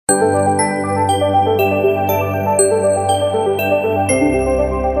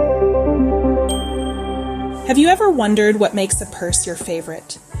Have you ever wondered what makes a purse your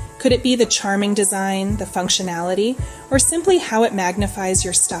favorite? Could it be the charming design, the functionality, or simply how it magnifies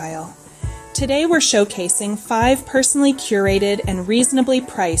your style? Today we're showcasing 5 personally curated and reasonably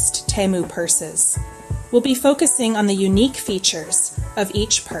priced Temu purses. We'll be focusing on the unique features of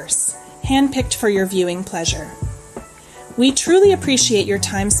each purse, handpicked for your viewing pleasure. We truly appreciate your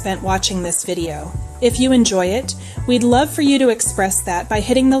time spent watching this video. If you enjoy it, we'd love for you to express that by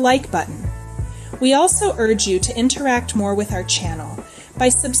hitting the like button. We also urge you to interact more with our channel by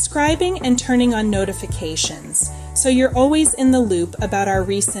subscribing and turning on notifications so you're always in the loop about our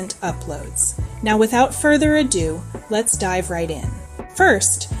recent uploads. Now, without further ado, let's dive right in.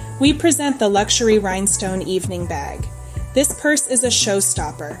 First, we present the luxury Rhinestone Evening Bag. This purse is a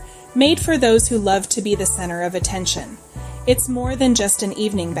showstopper, made for those who love to be the center of attention. It's more than just an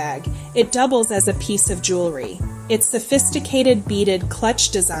evening bag. It doubles as a piece of jewelry. Its sophisticated beaded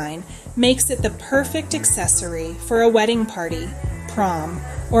clutch design makes it the perfect accessory for a wedding party, prom,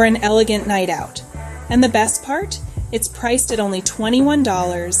 or an elegant night out. And the best part? It's priced at only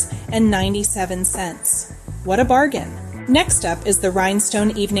 $21.97. What a bargain! Next up is the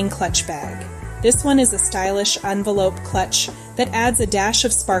Rhinestone Evening Clutch Bag. This one is a stylish envelope clutch that adds a dash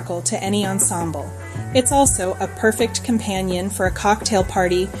of sparkle to any ensemble. It's also a perfect companion for a cocktail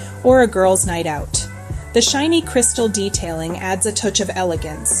party or a girls' night out. The shiny crystal detailing adds a touch of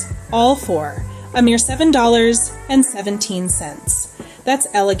elegance, all for a mere $7.17. That's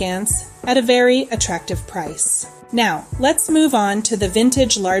elegance at a very attractive price. Now, let's move on to the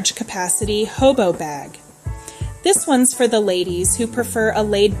vintage large capacity hobo bag. This one's for the ladies who prefer a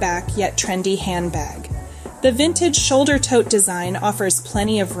laid-back yet trendy handbag. The vintage shoulder tote design offers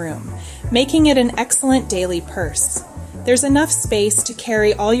plenty of room, making it an excellent daily purse. There's enough space to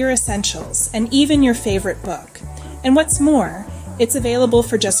carry all your essentials and even your favorite book. And what's more, it's available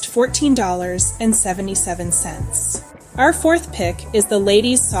for just $14.77. Our fourth pick is the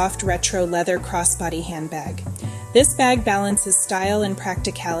Ladies Soft Retro Leather Crossbody Handbag. This bag balances style and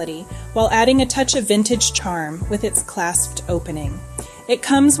practicality while adding a touch of vintage charm with its clasped opening. It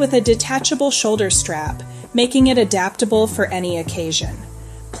comes with a detachable shoulder strap, making it adaptable for any occasion.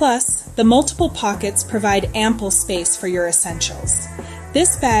 Plus, the multiple pockets provide ample space for your essentials.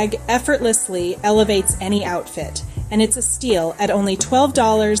 This bag effortlessly elevates any outfit, and it's a steal at only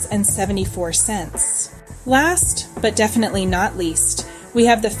 $12.74. Last, but definitely not least, we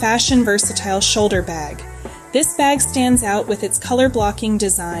have the fashion versatile shoulder bag. This bag stands out with its color-blocking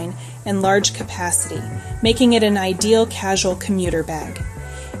design and large capacity, making it an ideal casual commuter bag.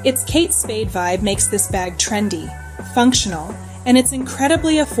 Its Kate Spade vibe makes this bag trendy, functional, and it's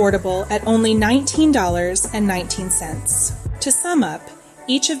incredibly affordable at only $19.19. To sum up,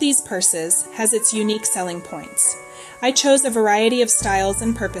 each of these purses has its unique selling points. I chose a variety of styles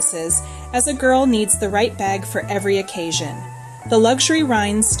and purposes as a girl needs the right bag for every occasion. The luxury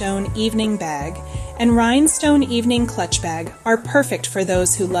Rhinestone Evening Bag and Rhinestone Evening Clutch Bag are perfect for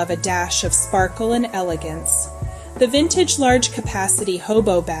those who love a dash of sparkle and elegance. The vintage large capacity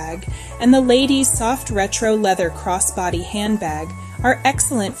hobo bag and the ladies soft retro leather crossbody handbag are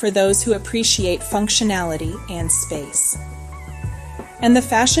excellent for those who appreciate functionality and space. And the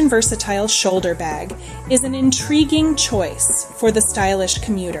fashion versatile shoulder bag is an intriguing choice for the stylish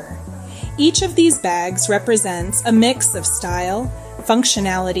commuter. Each of these bags represents a mix of style,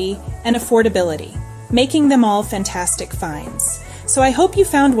 functionality, and affordability, making them all fantastic finds. So I hope you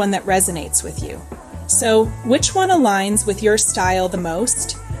found one that resonates with you. So, which one aligns with your style the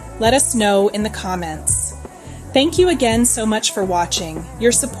most? Let us know in the comments. Thank you again so much for watching.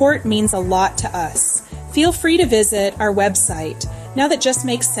 Your support means a lot to us. Feel free to visit our website,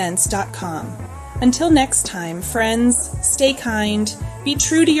 nowthatjustmakessense.com. Until next time, friends, stay kind, be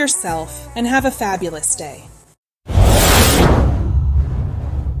true to yourself, and have a fabulous day.